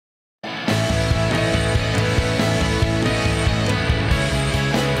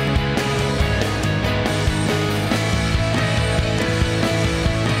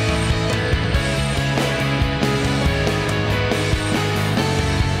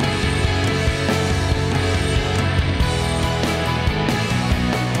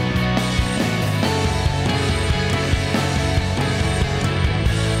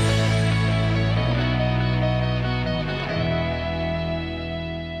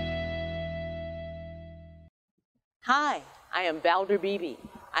Hi, I am Valder Beebe.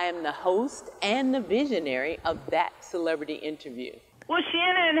 I am the host and the visionary of That Celebrity Interview. Well,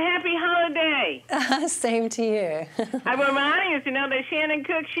 Shannon, happy holiday. Same to you. I'm reminding us, that Shannon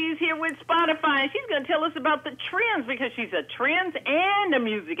Cook, she's here with Spotify, and she's going to tell us about the trends because she's a trends and a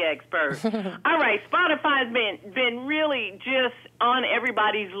music expert. All right, Spotify's been really just on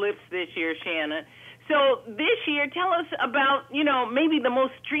everybody's lips this year, Shannon. So this year, tell us about, maybe the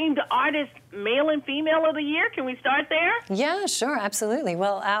most streamed artist, male and female of the year. Can we start there? Yeah, sure, absolutely.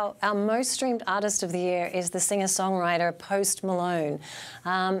 Well, our most streamed artist of the year is the singer-songwriter Post Malone.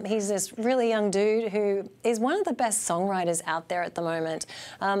 He's this really young dude who is one of the best songwriters out there at the moment.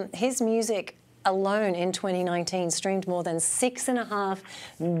 His music alone in 2019 streamed more than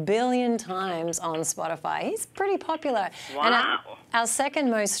 6.5 billion times on Spotify. He's pretty popular. Wow. And our second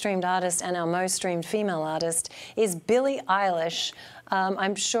most streamed artist and our most streamed female artist is Billie Eilish.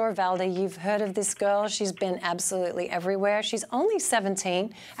 I'm sure, Valder, you've heard of this girl. She's been absolutely everywhere. She's only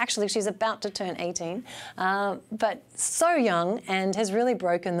 17. Actually, she's about to turn 18. But so young and has really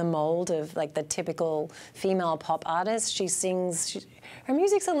broken the mold of like the typical female pop artist. She sings, her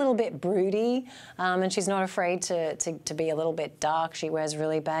music's a little bit broody, and she's not afraid to be a little bit dark. She wears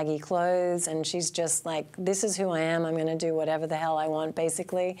really baggy clothes, and she's just like, this is who I am. I'm going to do whatever the hell I want,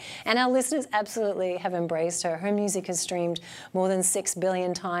 basically. And our listeners absolutely have embraced her. Her music has streamed more than 6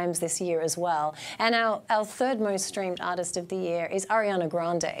 billion times this year as well. And our third most streamed artist of the year is Ariana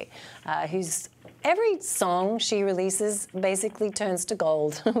Grande, who's every song she releases basically turns to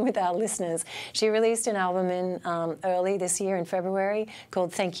gold with our listeners. She released an album in early this year in February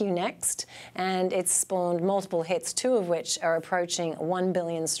called Thank You Next, and it's spawned multiple hits, 2 of which are approaching 1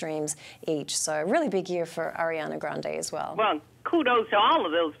 billion streams each. So a really big year for Ariana Grande as well. Well, kudos to all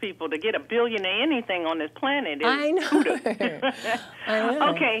of those people. To get 1 billion of anything on this planet is I know. kudos. I know.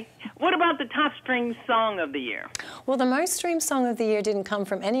 Okay, what about the top streamed song of the year? Well, the most streamed song of the year didn't come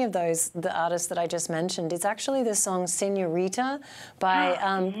from any of the artists that I just mentioned. It's actually the song Senorita by...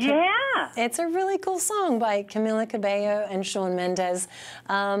 yeah! It's a really cool song by Camila Cabello and Shawn Mendes.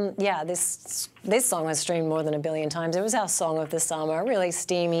 Yeah, this song has streamed more than 1 billion times. It was our song of the summer, really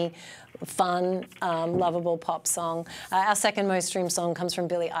steamy, fun, lovable pop song. Our second most streamed song comes from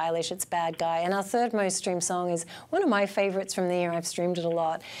Billie Eilish, it's Bad Guy. And our third most streamed song is one of my favorites from the year. I've streamed it a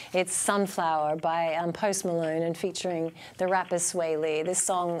lot. It's Sunflower by Post Malone and featuring the rapper Sway Lee. This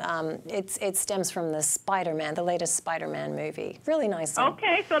song, it stems from the latest Spider-Man movie. Really nice song.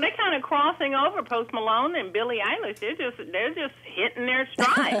 Okay, so they're kind of crossing over, Post Malone and Billie Eilish. They're just hitting their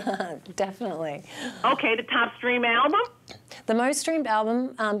stride. Definitely. Okay, the top stream album? The most streamed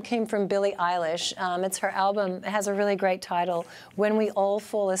album came from Billie Eilish. It's her album. It has a really great title, When We All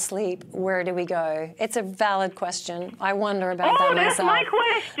Fall Asleep, Where Do We Go? It's a valid question. I wonder about that myself. Oh,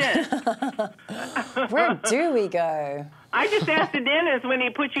 that's my question. Where do we go? I just asked the dentist when he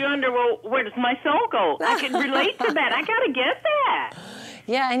put you under, well, where does my soul go? I can relate to that. I got to get that.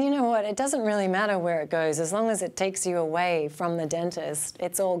 Yeah, and you know what? It doesn't really matter where it goes. As long as it takes you away from the dentist,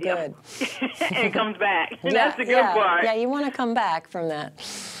 it's all good. And it comes back. That's the good part. Yeah, you want to come back from that.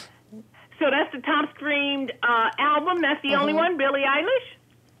 So that's the top streamed album. That's the only one, Billie Eilish?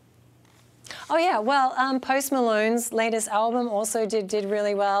 Oh, yeah. Well, Post Malone's latest album also did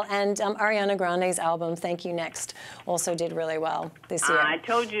really well, and Ariana Grande's album, Thank You Next, also did really well this year. I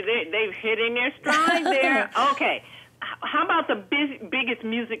told you they've hit in their stride there. Okay. How about the biggest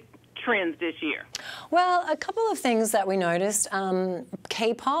music trends this year? Well, a couple of things that we noticed.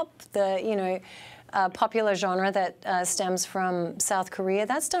 K-pop, the, popular genre that stems from South Korea,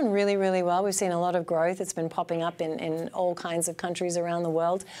 that's done really, really well. We've seen a lot of growth. It's been popping up in all kinds of countries around the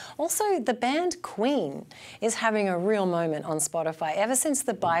world. Also, the band Queen is having a real moment on Spotify. Ever since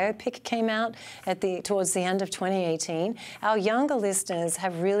the biopic came out towards the end of 2018, our younger listeners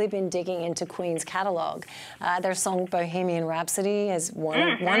have really been digging into Queen's catalog. Their song Bohemian Rhapsody is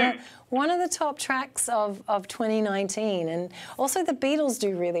one of the top tracks of 2019, and also the Beatles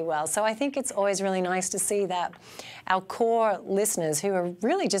do really well. So I think it's always really nice to see that our core listeners, who are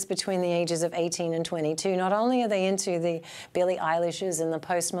really just between the ages of 18 and 22, not only are they into the Billie Eilishes and the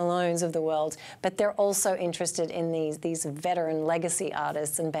Post Malones of the world, but they're also interested in these veteran legacy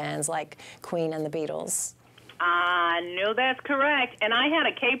artists and bands like Queen and the Beatles. I know that's correct. And I had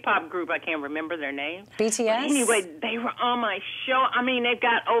a K-pop group. I can't remember their name. BTS? But anyway, they were on my show. I mean, they've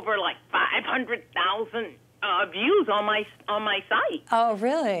got over like 500,000 views on my site. Oh,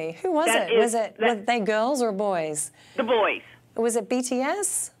 really? Who was it? Were they girls or boys? The boys. Was it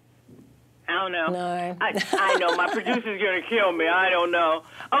BTS? I don't know. No. I know. My producer's going to kill me. I don't know.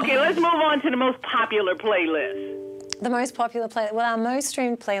 Okay, let's move on to the most popular playlist. The most popular playlist, well, our most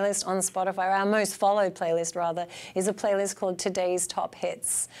streamed playlist on Spotify, or our most followed playlist rather, is a playlist called Today's Top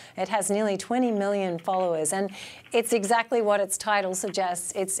Hits. It has nearly 20 million followers, and it's exactly what its title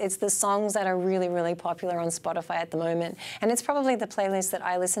suggests. It's the songs that are really, really popular on Spotify at the moment. And it's probably the playlist that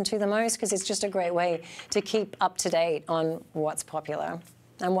I listen to the most because it's just a great way to keep up to date on what's popular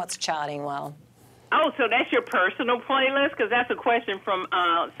and what's charting well. Oh, so that's your personal playlist? Because that's a question from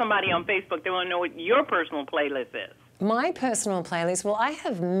somebody on Facebook. They want to know what your personal playlist is. My personal playlist, well, I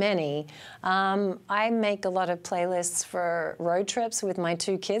have many. I make a lot of playlists for road trips with my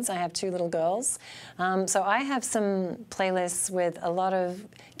 2 kids. I have 2 little girls. So I have some playlists with a lot of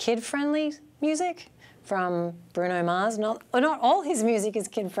kid-friendly music from Bruno Mars. Not all his music is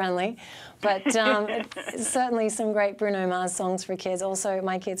kid-friendly, but certainly some great Bruno Mars songs for kids. Also,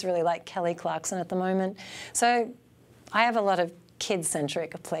 my kids really like Kelly Clarkson at the moment. So I have a lot of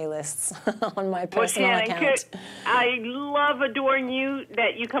kid-centric playlists on my personal account. I love adoring you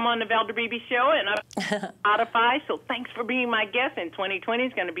that you come on the Valder Beebe show and Spotify, so thanks for being my guest. And 2020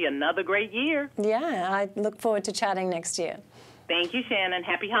 is going to be another great year. Yeah, I look forward to chatting next year. Thank you, Shanon.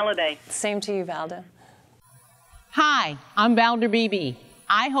 Happy holiday. Same to you, Valder. Hi, I'm Valder Beebe.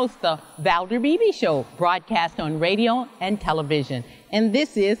 I host the Valder Beebe Show, broadcast on radio and television. And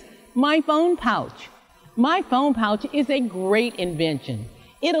this is my phone pouch. My phone pouch is a great invention.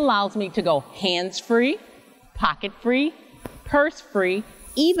 It allows me to go hands-free, pocket-free, purse-free,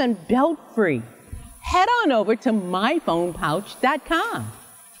 even belt-free. Head on over to myphonepouch.com.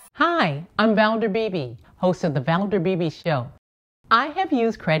 Hi, I'm Valder Beebe, host of the Valder Beebe Show. I have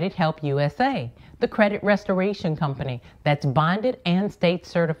used Credit Help USA, the credit restoration company that's bonded and state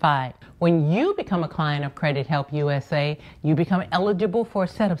certified. When you become a client of Credit Help USA, you become eligible for a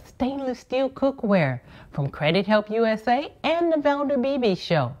set of stainless steel cookware from Credit Help USA and the Valder Beebe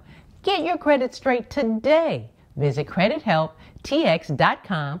Show. Get your credit straight today. Visit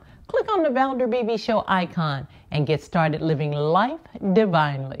credithelptx.com, click on the Valder Beebe Show icon, and get started living life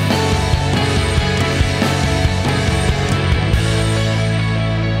divinely.